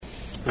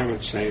I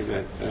would say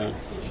that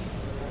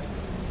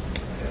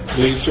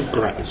Leaves of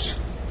Grass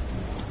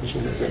is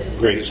one of the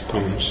greatest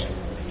poems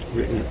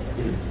written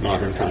in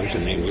modern times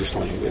in the English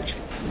language.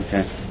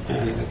 Okay.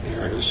 And that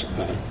there is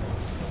a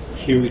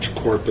huge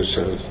corpus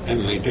of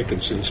Emily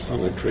Dickinson's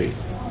poetry,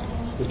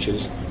 which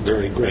is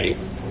very great.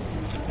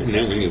 And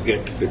then when you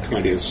get to the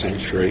 20th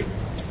century,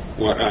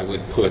 what I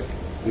would put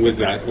with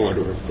that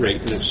order of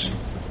greatness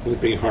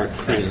would be Hart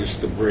Crane's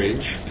The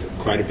Bridge,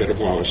 quite a bit of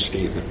Wallace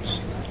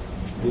Stevens.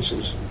 This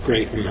is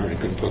great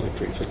American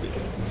poetry for me.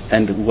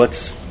 And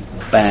what's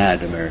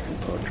bad American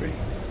poetry?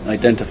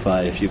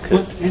 Identify, if you could.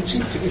 Well, it's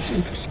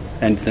interesting.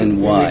 And then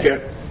why?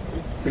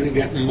 When you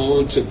get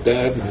modes of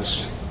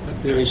badness,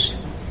 there's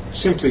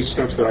simply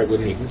stuff that I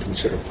wouldn't even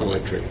consider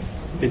poetry.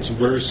 It's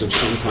verse of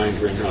some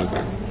kind or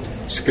another,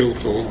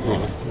 skillful or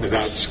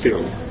without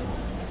skill.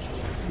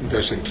 It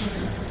doesn't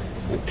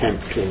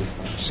attempt to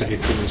say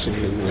things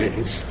in new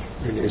ways.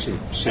 It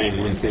isn't saying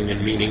one thing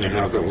and meaning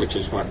another, which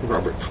is what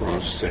Robert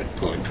Frost said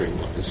poetry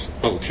was.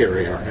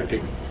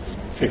 Ulteriority.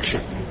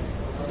 Fiction.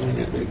 And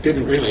it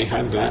didn't really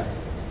have that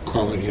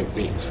quality of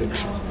being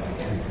fiction,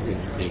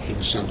 really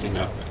making something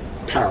up.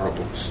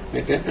 Parables.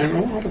 And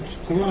a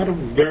lot of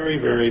very,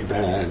 very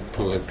bad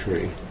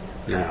poetry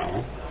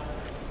now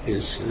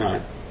is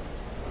not.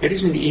 It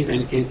isn't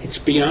even. It's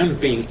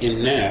beyond being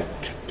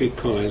inept,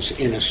 because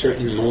in a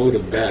certain mode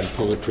of bad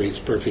poetry, it's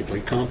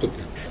perfectly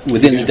competent.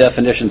 Within the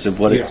definitions of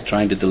what it's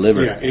trying to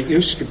deliver. Yeah, it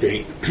used to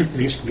be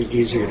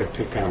easier to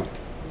pick out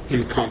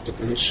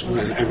incompetence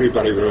when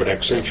everybody wrote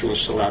accentual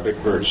syllabic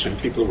verse and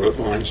people wrote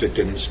lines that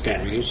didn't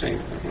scan. You say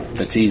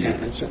that's easy.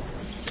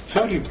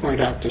 How do you point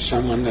out to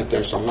someone that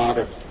there's a lot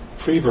of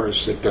free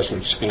verse that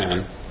doesn't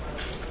scan,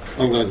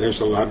 although there's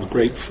a lot of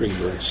great free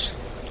verse,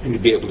 and to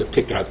be able to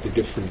pick out the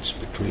difference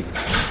between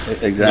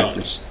exactly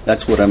those?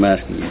 That's what I'm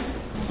asking you.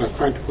 I've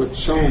tried to put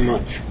so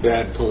much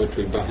bad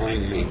poetry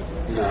behind me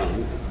now.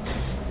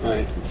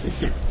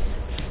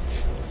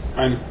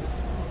 I'm,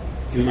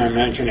 in my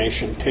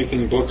imagination,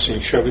 taking books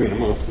and shoving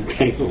them off the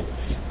table.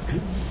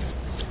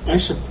 I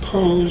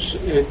suppose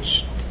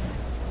it's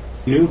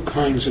new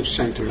kinds of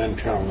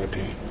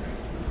sentimentality.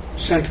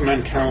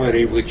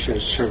 Sentimentality which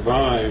has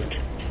survived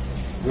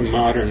the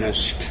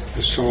modernist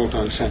assault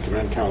on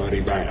sentimentality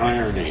by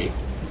irony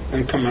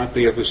and come out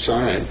the other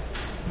side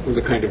with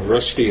a kind of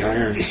rusty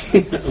irony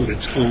of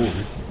its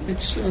own.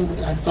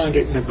 I find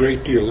it in a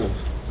great deal of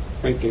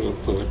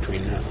poetry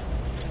now.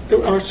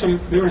 There are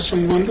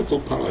some wonderful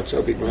poets.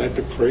 I'll be glad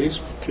to praise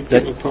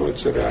particular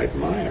poets that I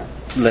admire.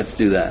 Let's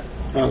do that.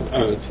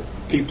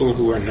 People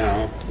who are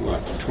now,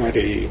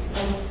 20,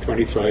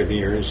 25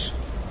 years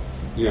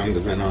younger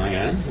than I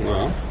am.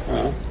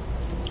 Well,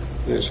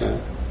 there's a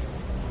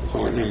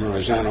poet named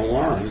Rosanna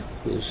Warren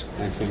who's,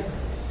 I think,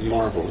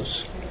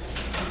 marvelous.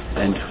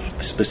 And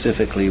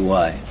specifically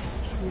why?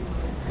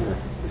 Her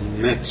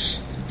immense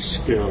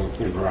skill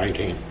in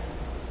writing,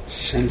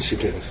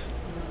 sensitive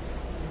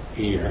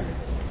ear.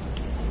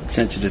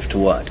 Sensitive to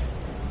what?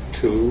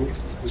 To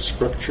the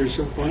structures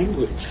of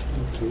language,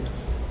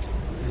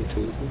 and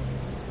to the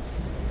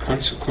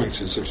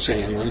consequences of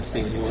saying one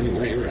thing one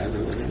way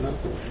rather than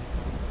another way.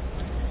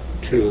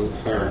 To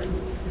her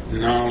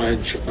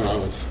knowledge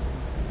of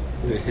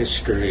the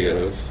history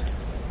of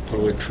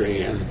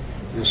poetry and,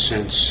 in a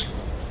sense,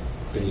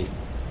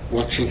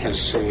 what she has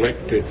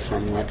selected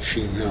from what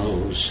she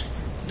knows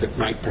that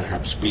might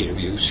perhaps be of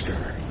use to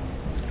her.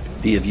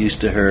 Be of use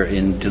to her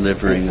in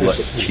delivering what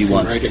she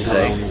wants to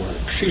say.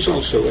 She's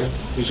also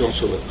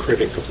a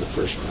critic of the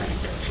first rank.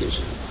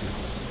 She's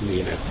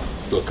made a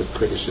book of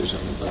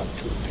criticism about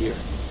to appear.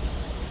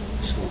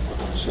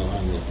 So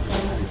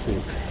I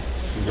think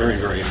very,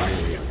 very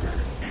highly of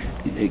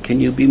her. Can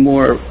you be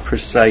more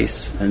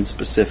precise and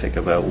specific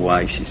about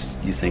why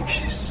you think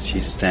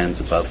she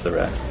stands above the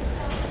rest?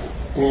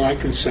 All I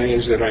can say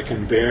is that I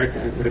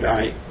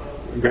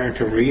bear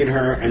to read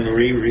her and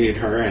reread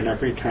her, and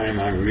every time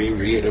I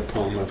reread a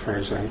poem of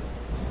hers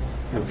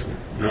I've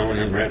known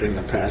and read in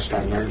the past,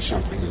 I learn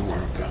something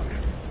more about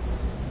it.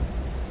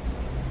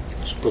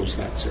 I suppose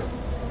that's it.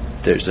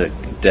 There's a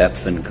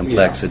depth and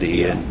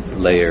complexity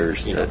and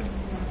layers that...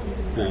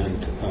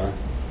 And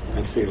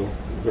I feel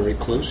very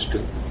close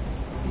to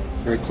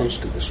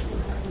this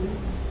work.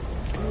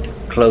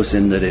 Close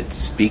in that it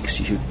speaks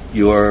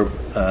your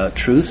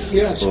truth?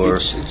 Yes,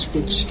 it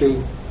speaks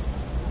to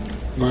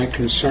my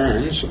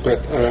concerns,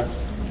 but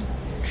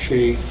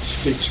she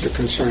speaks to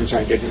concerns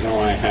I didn't know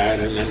I had,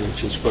 and then when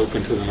she's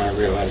spoken to them, I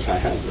realize I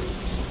had them.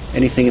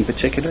 Anything in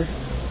particular?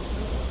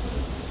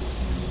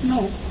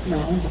 No.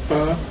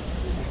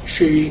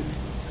 She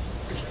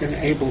has been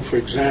able, for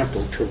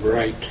example, to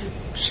write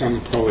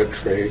some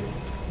poetry,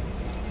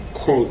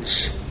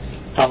 quotes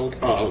out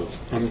of,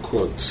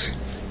 unquotes,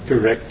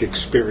 direct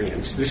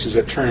experience. This is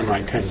a term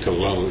I tend to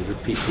loathe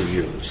that people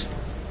use.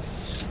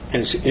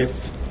 As if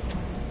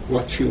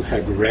what you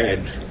had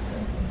read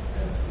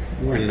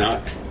were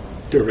not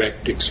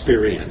direct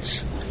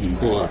experience,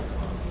 or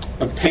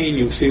a pain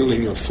you feel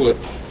in your foot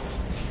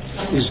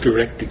is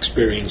direct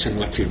experience and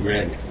what you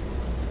read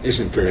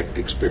isn't direct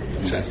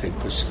experience. I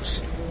think this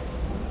is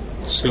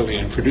silly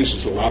and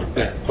produces a lot of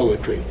bad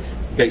poetry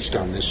based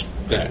on this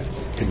bad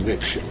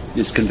conviction.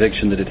 This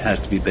conviction that it has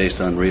to be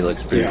based on real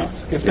experience.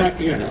 Yeah. If not,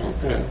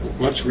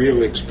 what's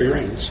real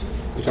experience?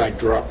 If I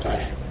dropped a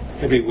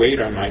heavy weight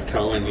on my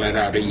toe and let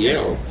out a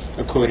yell,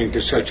 according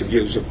to such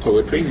views of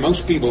poetry,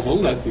 most people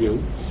hold that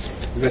view.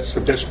 That's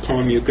the best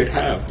poem you could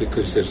have,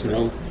 because there's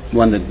no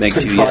one that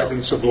makes you yell.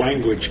 Contrivance of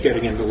language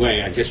getting in the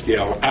way. I just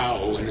yell,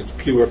 ow, and it's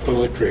pure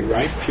poetry,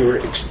 right?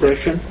 Pure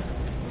expression.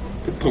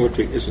 But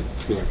poetry isn't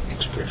pure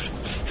expression.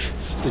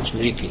 It's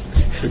making,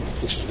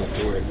 which is what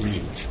the word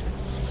means.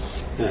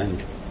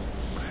 And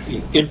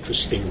the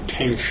interesting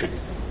tension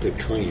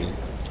between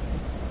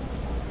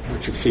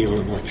what you feel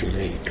and what you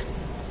make,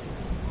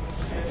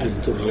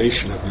 and the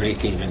relation of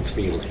making and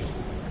feeling,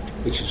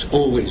 which is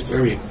always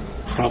very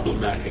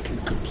problematic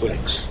and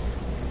complex.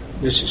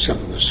 This is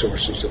some of the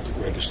sources of the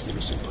greatest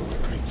things in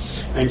poetry.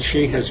 And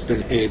she has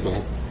been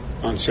able,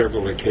 on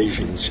several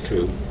occasions,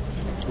 to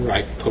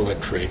write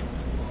poetry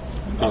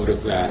out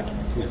of that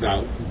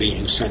without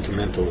being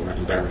sentimental or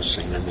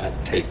embarrassing, and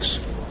that takes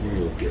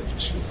real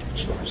gifts,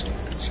 as far as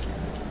I'm concerned.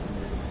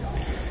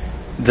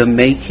 The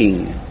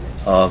making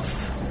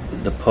of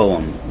the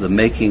poem, the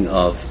making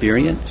of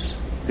experience,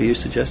 are you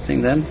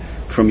suggesting then,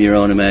 from your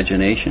own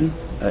imagination?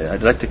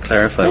 I'd like to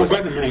clarify. No,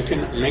 by the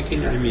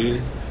making, I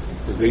mean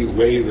the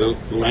way the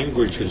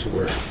languages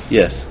work.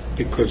 Yes.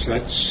 Because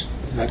that's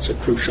a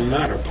crucial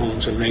matter.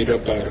 Poems are made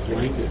up out of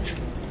language.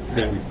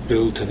 They're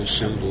built and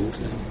assembled.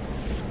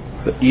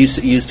 But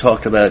you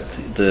talked about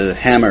the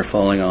hammer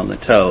falling on the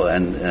toe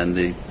and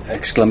the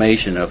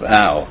exclamation of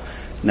 "ow."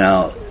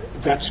 Now,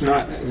 that's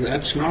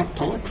not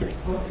poetry.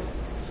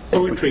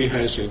 Poetry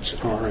has its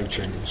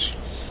origins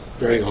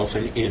very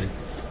often in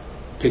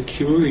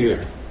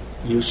peculiar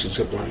uses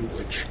of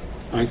language.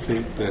 I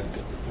think that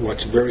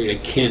what's very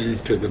akin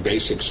to the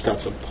basic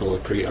stuff of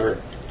poetry are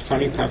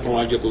funny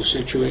pathological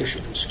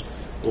situations,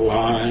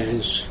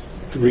 lies,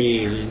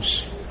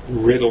 dreams,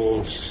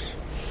 riddles.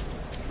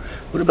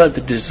 What about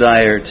the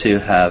desire to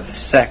have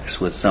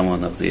sex with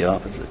someone of the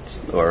opposite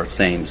or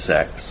same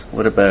sex?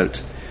 What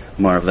about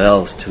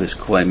Marvell's to his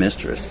coy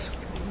mistress?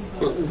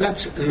 Well,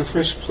 that's, in the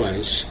first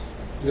place,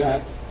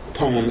 that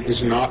poem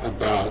is not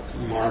about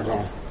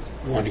Marvell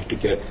wanting to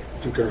get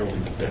a girl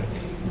into bed.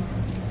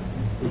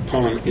 The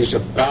poem is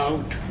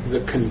about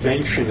the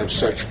convention of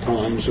such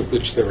poems, of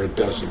which there are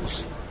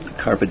dozens.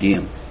 Carpe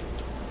diem.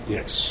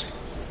 Yes.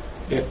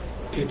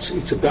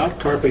 It's about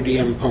Carpe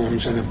diem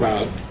poems and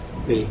about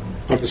the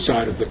other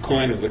side of the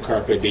coin of the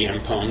Carpe diem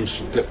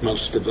poems, that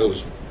most of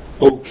those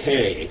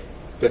okay,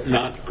 but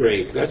not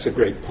great. That's a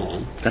great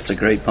poem. That's a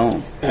great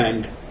poem.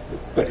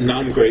 But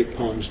non-great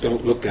poems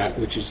don't look at,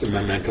 which is the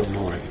memento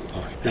mori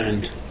part.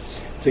 And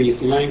the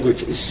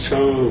language is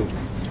so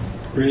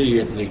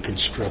brilliantly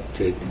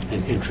constructed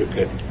and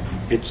intricate.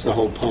 It's the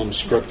whole poem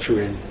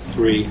structure in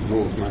 3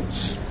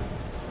 movements.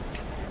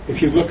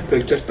 If you look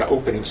at just the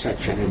opening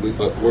section, we've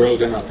got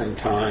world enough in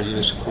time,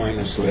 this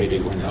coyness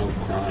lady with no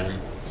crime.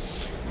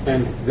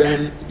 And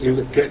then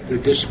you get the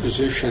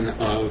disposition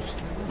of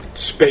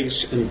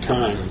space and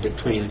time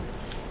between,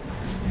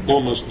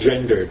 almost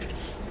gendered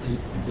in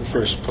the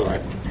first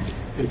part,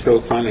 until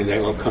finally they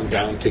all come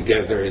down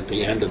together at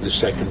the end of the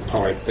second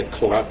part that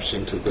collapse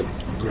into the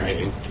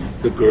grave.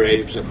 The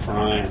grave's a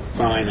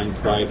fine and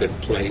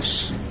private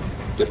place,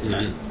 but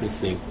none, I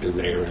think, do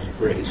there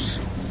embrace.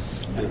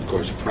 And of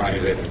course,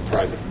 private and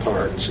private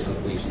parts,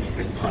 and we've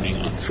been punning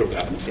on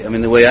throughout. I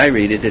mean, the way I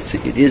read it,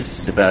 it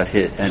is about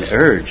an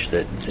urge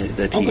that he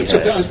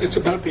has. It's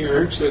about the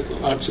urge that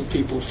lots of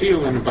people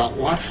feel, and about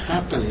what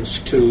happens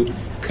to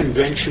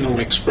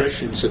conventional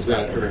expressions of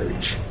that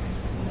urge.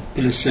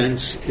 In a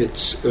sense,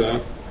 it's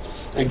a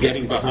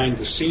getting behind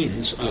the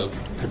scenes of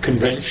a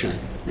convention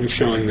and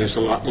showing there's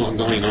a lot more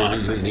going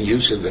on than the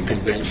use of the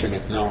convention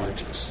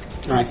acknowledges.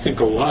 And I think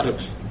a lot of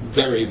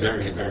very,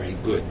 very, very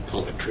good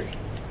poetry,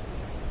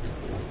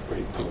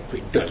 great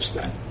poetry, does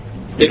that.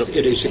 If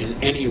it is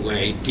in any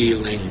way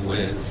dealing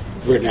with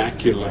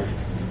vernacular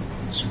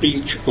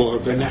speech or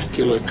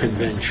vernacular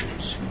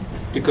conventions.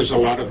 Because a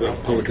lot of the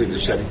poetry of the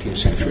 17th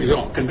century is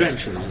all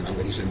conventional.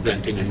 Nobody's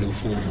inventing a new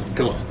form of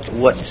talk.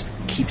 What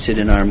keeps it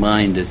in our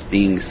mind as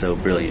being so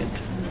brilliant?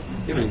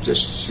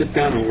 Just sit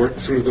down and work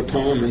through the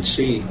poem and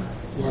see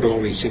what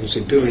all these things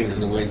are doing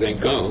and the way they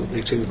go.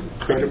 It's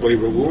incredibly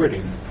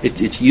rewarding.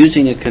 It's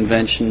using a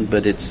convention,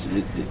 but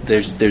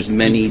there's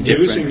many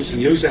different...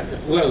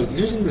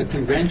 Using the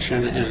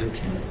convention and,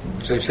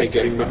 as I say,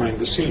 getting behind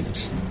the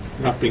scenes,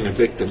 not being a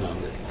victim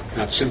of it.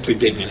 Not simply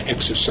being an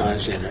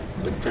exercise in it,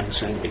 but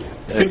transcending it.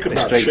 Think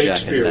about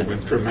Shakespeare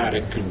with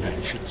dramatic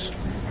conventions.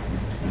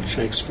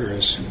 Shakespeare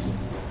is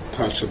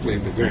possibly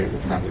the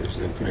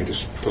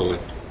greatest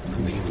poet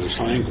in the English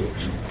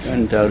language.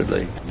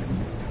 Undoubtedly.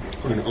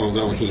 And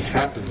although he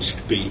happens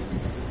to be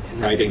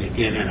writing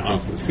in and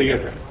of the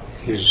theater,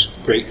 his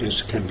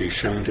greatness can be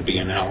shown to be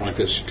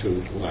analogous to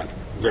what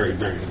very,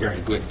 very,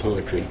 very good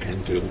poetry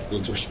can do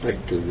with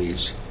respect to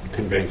these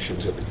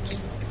conventions of its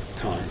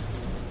time,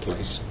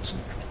 place, etc.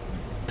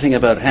 thing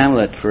about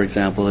Hamlet, for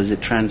example, is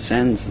it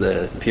transcends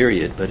the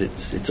period, but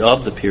it's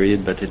of the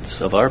period, but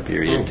it's of our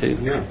period too.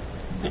 Yeah.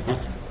 Uh-huh.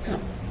 Yeah.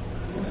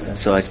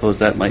 So I suppose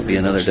that might be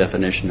another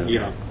definition of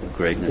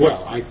greatness.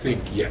 Well, I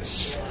think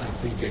yes. I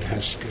think it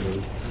has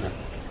to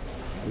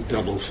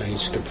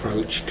double-faced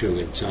approach to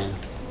its own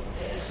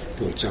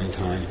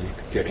time and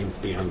getting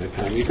beyond the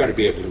time. You've got to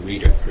be able to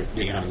read it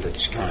beyond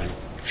its time.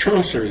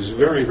 Chaucer is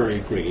very, very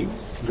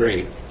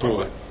great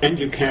poet, and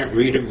you can't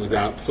read him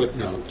without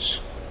footnotes,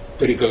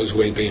 but he goes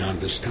way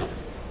beyond his time.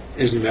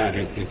 Isn't that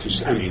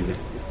interesting? I mean,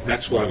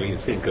 that's why we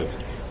think of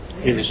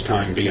in his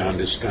time, beyond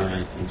his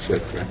time,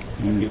 etc.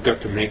 You've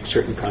got to make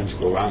certain kinds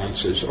of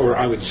allowances, or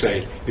I would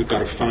say you've got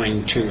to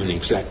fine-tune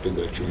exactly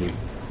what you mean.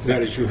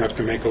 That is, you have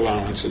to make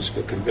allowances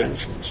for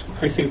conventions.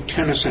 I think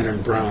Tennyson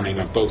and Browning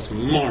are both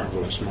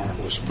marvelous,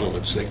 marvelous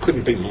poets. They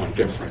couldn't be more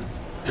different.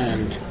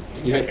 And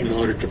yet, in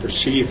order to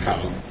perceive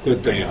how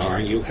good they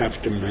are, you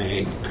have to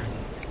make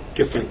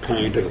different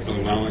kind of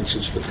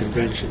allowances for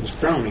conventions.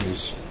 Browning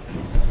is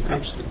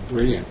absolutely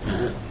brilliant,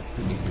 man.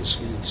 I mean, he's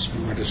one of the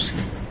smartest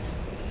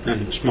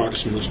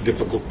and most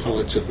difficult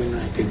poets of the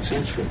 19th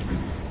century.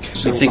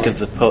 So think of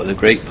the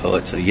great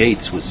poets.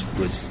 Yeats was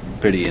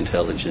pretty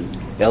intelligent.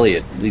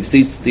 Eliot.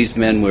 These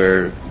men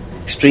were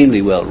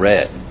extremely well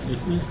read.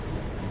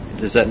 Mm-hmm.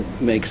 Does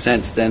that make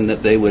sense then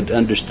that they would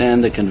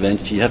understand the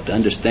convention? You have to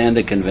understand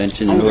the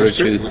convention in order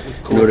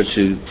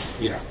to.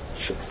 Yeah,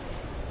 sure,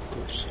 of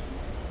course.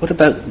 What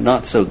about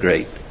not so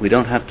great? We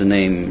don't have to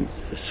name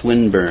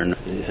Swinburne.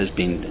 Has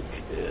been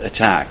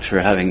attacked for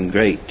having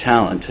great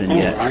talent, and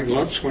yet I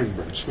love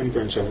Swinburne.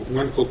 Swinburne's a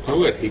wonderful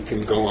poet. He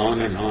can go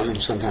on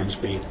and sometimes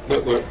be.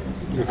 But what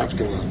you have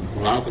to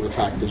allow for the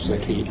fact is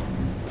that he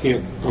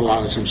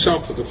allows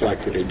himself for the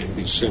fact that he can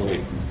be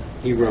silly.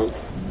 He wrote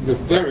the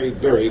very,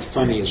 very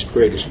funniest,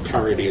 greatest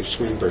parody of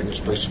Swinburne is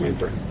by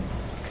Swinburne.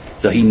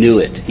 So he knew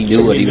it. He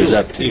knew what he was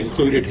up to. He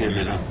included him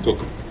in a book,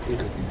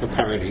 a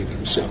parody of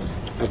himself,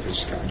 of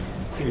his time.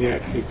 And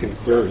yet he's a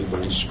very,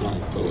 very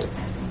strong poet.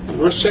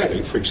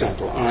 Rossetti, for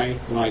example, I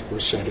like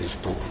Rossetti's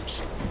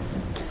poems.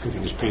 I think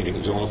his painting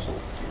is awful,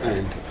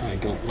 and I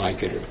don't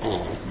like it at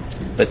all.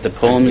 But the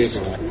poems,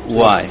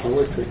 why?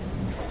 Poetry.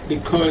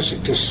 Because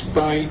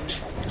despite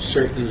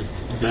certain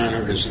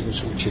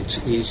mannerisms which it's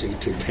easy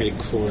to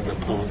take for the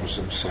poems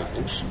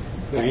themselves,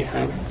 they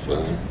have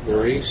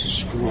very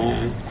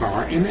strong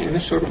power. In a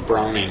sort of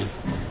Browning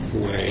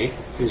way,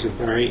 he's a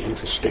very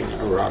interesting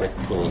erotic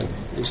poet.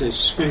 He's a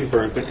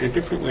Swinburne, but in a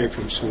different way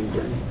from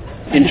Swinburne.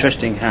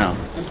 Interesting how?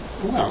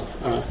 Well,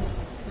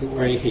 the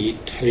way he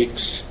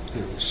takes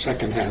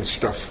second-hand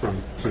stuff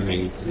from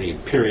the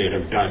period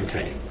of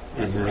Dante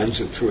and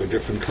runs it through a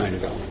different kind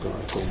of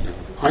allegorical mode.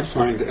 I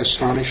find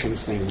astonishing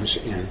things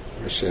in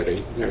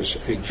Rossetti. There's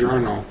a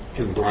journal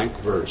in blank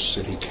verse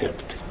that he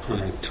kept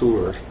on a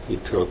tour he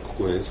took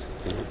with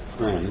a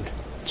friend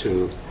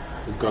to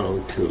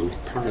go to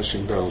Paris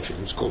in Belgium.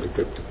 It's called a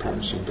trip to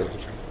Paris in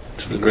Belgium.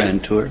 To the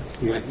Grand Tour?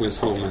 He went with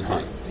Holman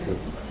Hunt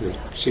to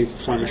see the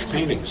Flemish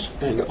paintings.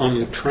 And on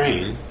the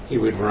train, he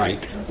would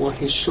write what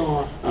he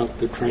saw out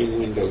the train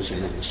windows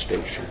in the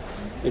station.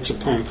 It's a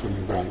poem from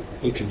about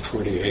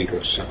 1848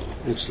 or so.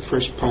 It's the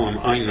first poem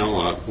I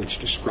know of which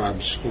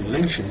describes for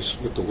nations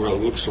what the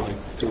world looks like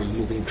through a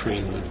moving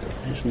train window.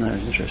 Isn't that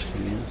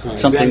interesting? Yeah?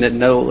 Something that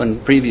no one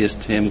previous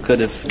to him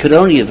could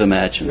only have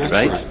imagined, that's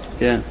right? Right.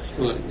 Yeah.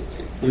 Well,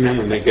 and then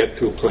when they get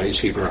to a place,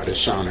 he'd write a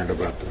sonnet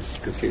about the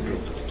cathedral.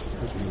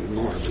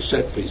 More of a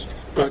set piece.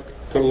 But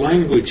the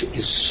language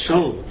is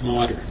so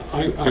modern.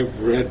 I've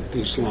read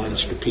these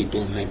lines to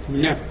people and they've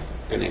never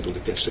been able to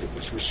guess that it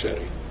was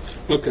Rossetti.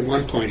 Look, at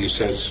one point he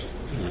says,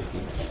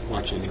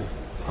 watching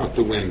out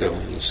the window,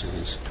 and he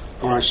says,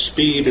 "Our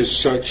speed is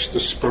such, the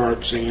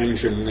sparks the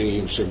engine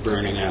leaves are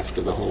burning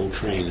after the whole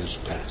train has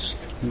passed."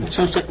 That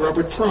sounds like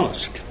Robert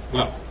Frost.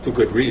 Well, for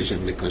good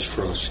reason, because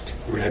Frost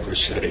read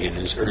Rossetti in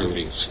his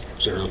early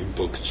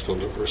book is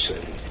full of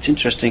Rossetti. It's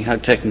interesting how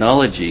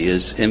technology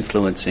is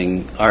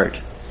influencing art.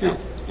 Yeah,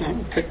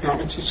 well,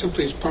 technology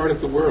simply is part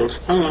of the world.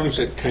 How long does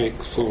it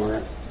take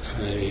for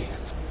a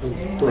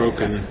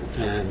broken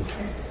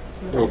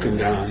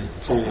down,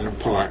 fallen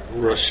apart,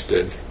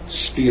 rusted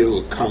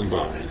steel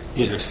combine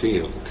in a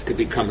field to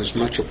become as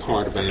much a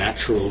part of a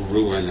natural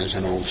ruin as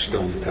an old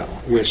stone tower?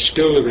 We're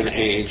still of an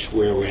age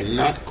where we're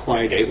not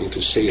quite able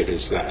to see it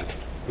as that.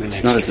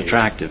 It's not as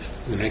attractive.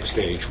 The next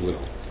age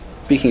will.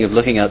 Speaking of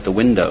looking out the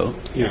window,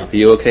 yeah. Are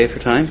you okay for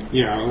time?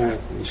 Yeah,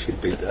 we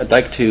should be. I'd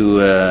like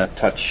to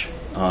touch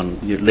on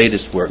your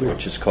latest work, yeah.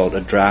 which is called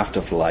A Draft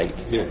of Light.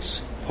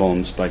 Yes.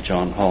 Poems by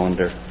John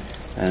Hollander.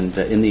 And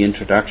in the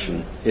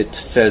introduction, it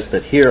says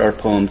that here are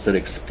poems that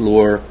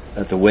explore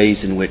the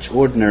ways in which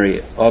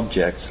ordinary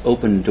objects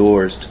open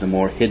doors to the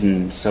more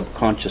hidden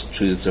subconscious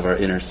truths of our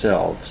inner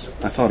selves.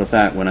 I thought of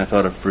that when I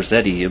thought of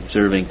Rossetti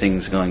observing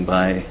things going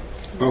by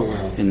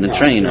in the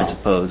train, I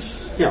suppose.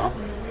 Yeah.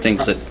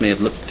 Things that may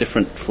have looked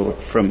different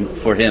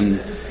for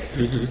him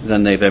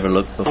than they've ever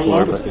looked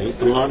before.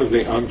 A lot of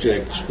the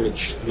objects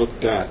which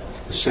looked at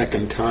the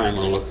second time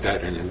are looked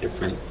at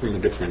from a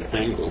different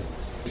angle.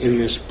 In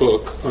this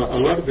book, a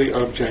lot of the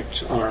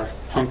objects are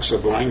hunks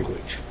of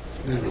language.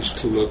 That is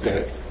to look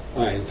at.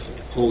 I've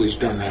always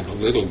done that a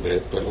little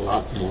bit, but a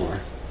lot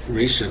more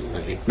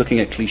recently. Looking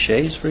at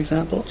cliches, for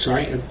example?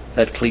 Sorry?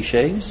 At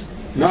cliches?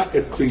 Not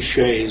at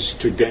cliches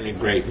to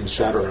denigrate and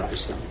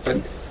satirize them,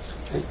 but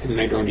and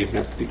they don't even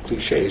have to be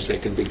cliches. They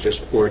can be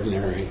just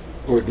ordinary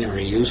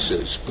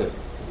uses. But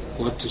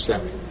what does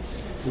that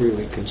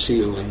really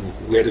conceal, and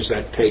where does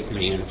that take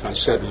me? And if I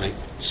suddenly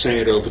say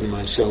it over to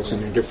myself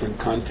in a different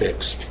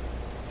context,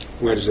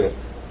 where does that?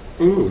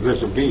 Ooh,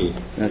 there's a bee.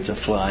 That's a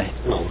fly.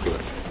 Oh, good.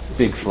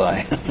 Big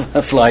fly.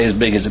 A fly as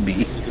big as a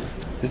bee.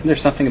 Isn't there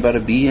something about a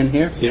bee in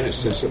here?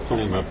 Yes, there's a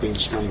poem about being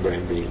stung by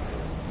a bee.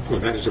 Oh,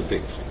 that is a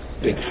big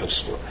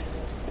housefly.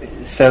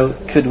 So,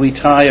 could we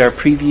tie our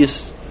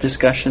previous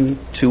discussion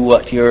to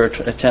what you're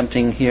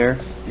attempting here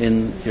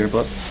in your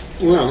book?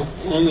 Well,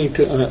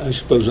 I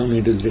suppose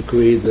only to the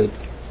degree that,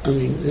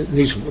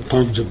 these are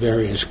poems of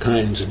various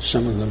kinds, and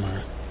some of them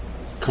are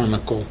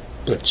comical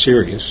but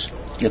serious.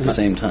 At the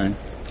same time?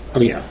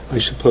 Oh, yeah. I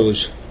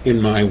suppose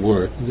in my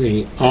work,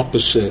 the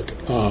opposite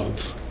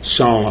of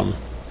solemn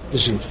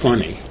isn't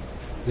funny.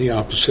 The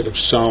opposite of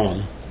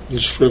solemn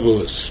is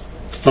frivolous.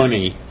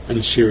 Funny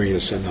and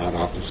serious are not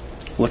opposite.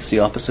 What's the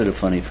opposite of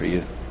funny for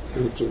you?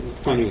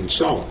 Funny and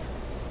solemn.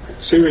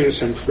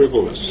 Serious and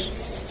frivolous.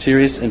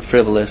 Serious and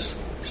frivolous,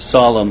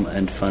 solemn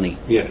and funny.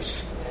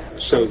 Yes.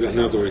 So, in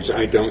other words,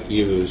 I don't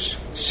use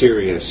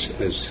serious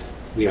as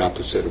the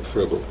opposite of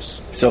frivolous.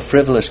 So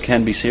frivolous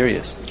can be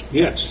serious?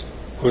 Yes.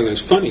 Whereas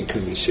funny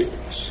can be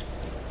serious.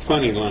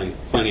 Funny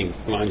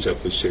lines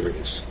up with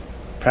serious.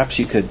 Perhaps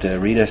you could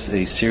read us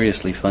a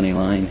seriously funny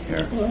line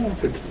here. Well,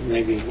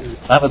 maybe.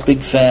 I'm a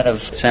big fan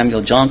of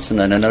Samuel Johnson,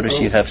 and I notice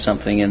you have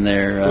something in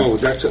there.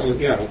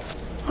 Yeah.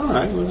 All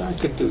right, well, I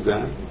could do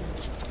that.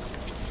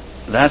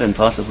 That and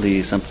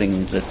possibly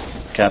something that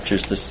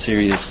captures the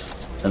serious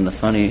and the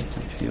funny,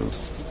 if you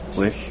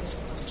wish.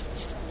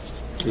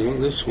 Well,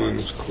 this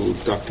one's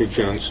called Dr.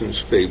 Johnson's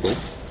Fable.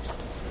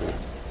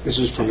 This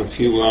is from a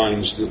few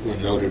lines that were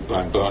noted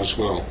by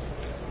Boswell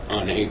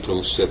on April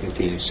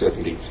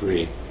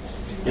 1773.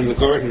 In the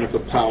garden of a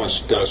palace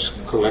dusk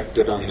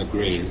collected on the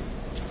green,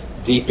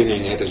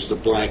 deepening it as the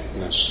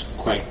blankness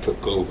quite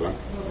took over.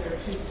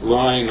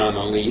 Lying on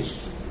a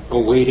leaf, a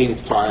waiting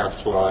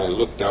firefly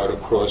looked out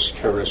across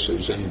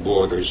terraces and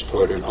borders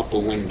toward an upper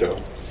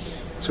window,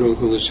 through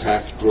whose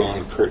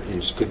half-drawn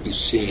curtains could be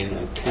seen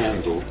a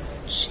candle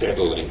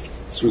steadily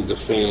through the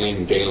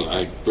failing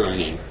daylight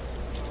burning,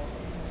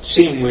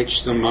 seeing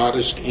which the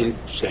modest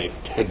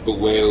insect had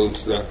bewailed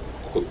the,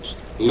 quote,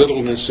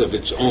 littleness of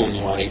its own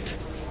light,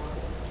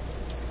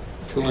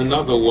 till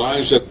another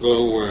wiser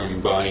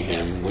glowworm by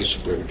him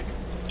whispered,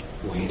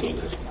 wait a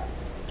little,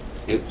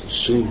 it will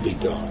soon be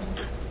dark.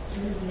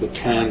 The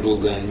candle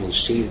then will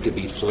seem to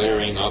be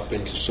flaring up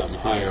into some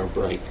higher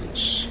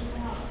brightness,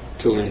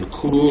 till in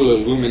cool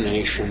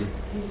illumination,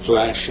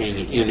 flashing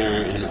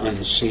inner and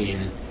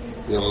unseen,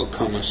 there will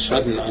come a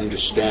sudden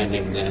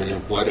understanding then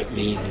of what it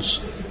means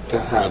to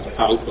have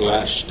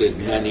outlasted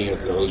many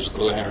of those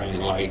glaring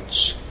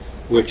lights,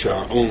 which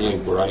are only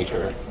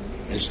brighter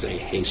as they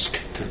haste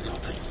to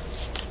nothing.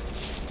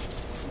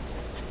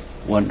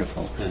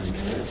 Wonderful. And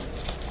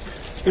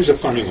here's a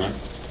funny one.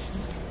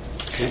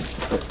 Okay.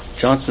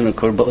 Johnson, of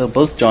course,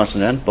 both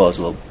Johnson and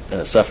Boswell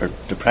suffered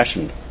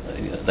depression.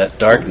 That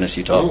darkness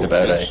you talked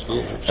about, yes.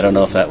 I don't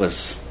know if that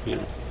was...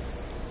 Yeah.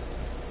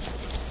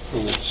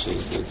 Well, let's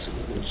see. It's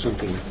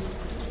something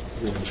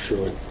really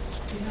short.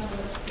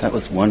 That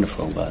was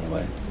wonderful, by the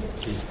way.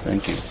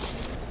 Thank you.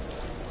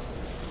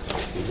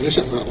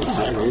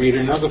 I'll read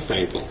another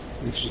fable.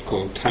 This is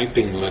called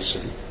Typing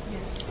Lesson.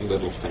 A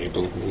little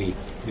fable.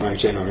 My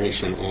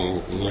generation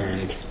all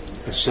learned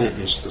a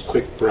sentence, the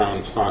quick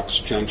brown fox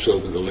jumps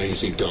over the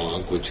lazy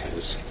dog, which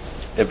has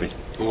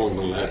all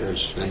the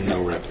letters and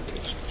no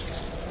repetitions.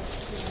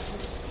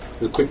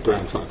 The quick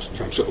brown fox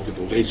jumps over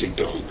the lazy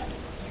dog.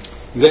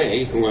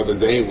 They, whoever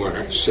they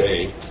were,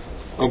 say,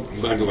 oh,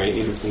 by the way,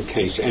 in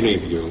case any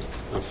of you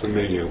are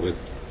familiar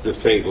with the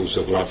fables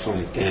of La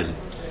Fontaine,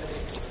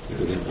 you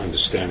can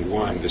understand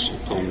why this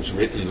poem is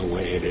written the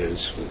way it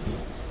is, with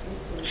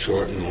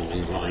short and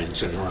long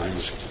lines and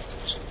rhymes.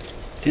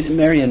 Did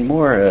Marion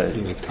Moore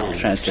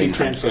translate She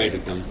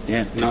translated them,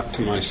 not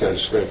to my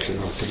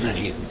satisfaction or to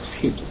many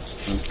people.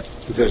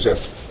 There's a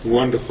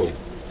wonderful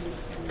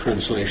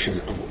translation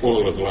of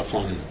all of La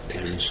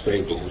Fontaine's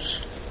fables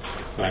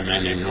by a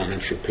man named Norman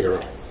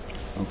Shapiro.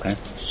 Okay.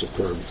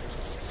 Superb.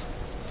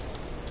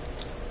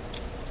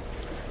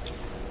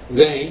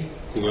 They,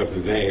 whoever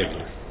they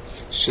are,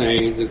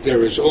 say that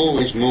there is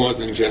always more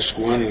than just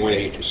one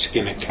way to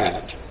skin a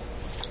cat,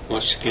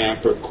 or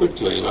scamper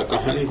quickly like a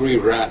hungry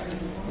rat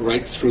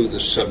right through the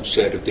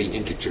subset of the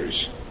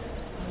integers.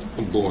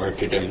 A bore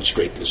to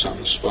demonstrate this on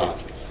the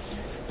spot.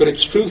 But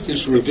its truth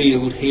is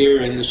revealed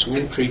here in this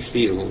wintry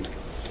field,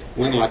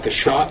 when like a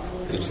shot,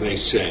 as they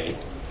say,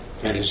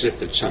 and as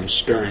if at some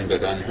stern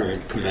but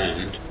unheard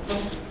command,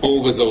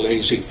 over the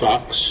lazy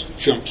fox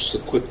jumps the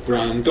quick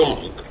brown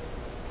dog,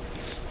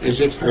 as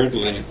if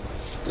hurdling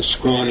a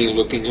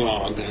scrawny-looking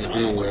log and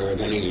unaware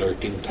of any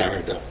lurking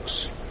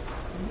paradox.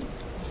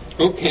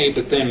 Okay,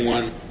 but then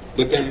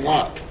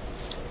what?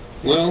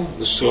 Well,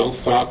 the slow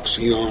fox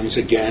yawns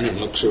again and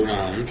looks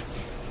around,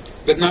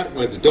 but not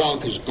where the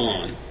dog has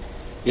gone.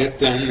 Yet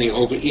then the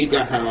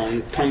overeager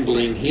hound,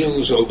 tumbling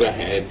heels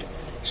overhead,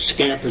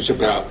 scampers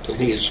about till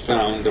he has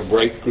found a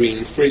bright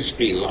green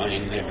frisbee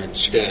lying there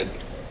instead.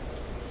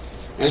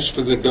 As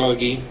for the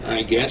doggy,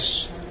 I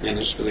guess, and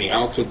as for the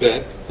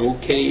alphabet,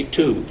 okay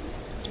too,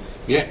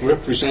 yet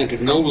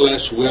represented no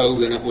less well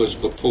than it was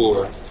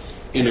before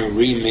in a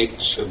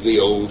remix of the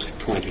old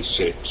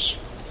 26,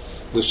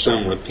 with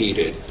some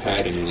repeated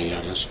paddingly,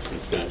 I must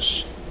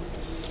confess.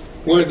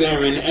 Were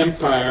there an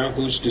empire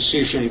whose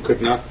decision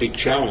could not be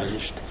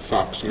challenged,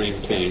 Fox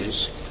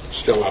maintains,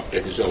 still up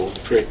to his old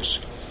tricks,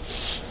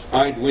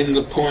 I'd win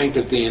the point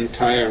of the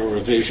entire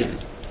revision.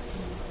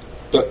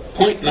 But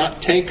point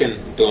not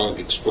taken, Dog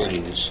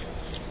explains,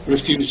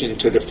 refusing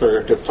to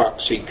defer to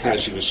foxy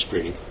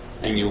casuistry,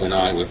 and you and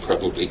I would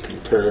probably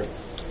concur.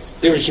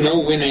 There is no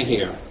winner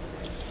here,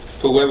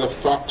 for whether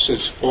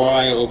foxes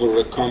fly over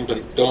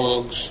recumbent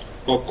dogs,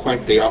 or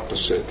quite the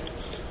opposite,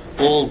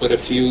 all but a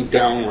few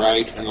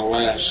downright and,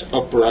 alas,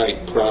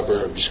 upright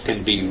proverbs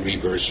can be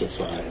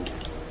reversified.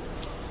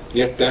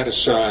 Yet that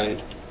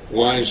aside,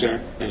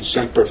 wiser and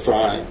semper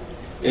fi,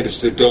 it is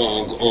the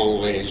dog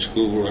always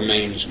who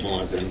remains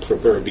more than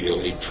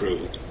proverbially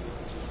true.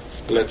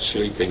 Let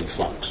sleeping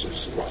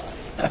foxes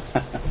lie.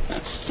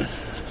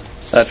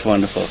 That's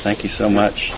wonderful. Thank you so much.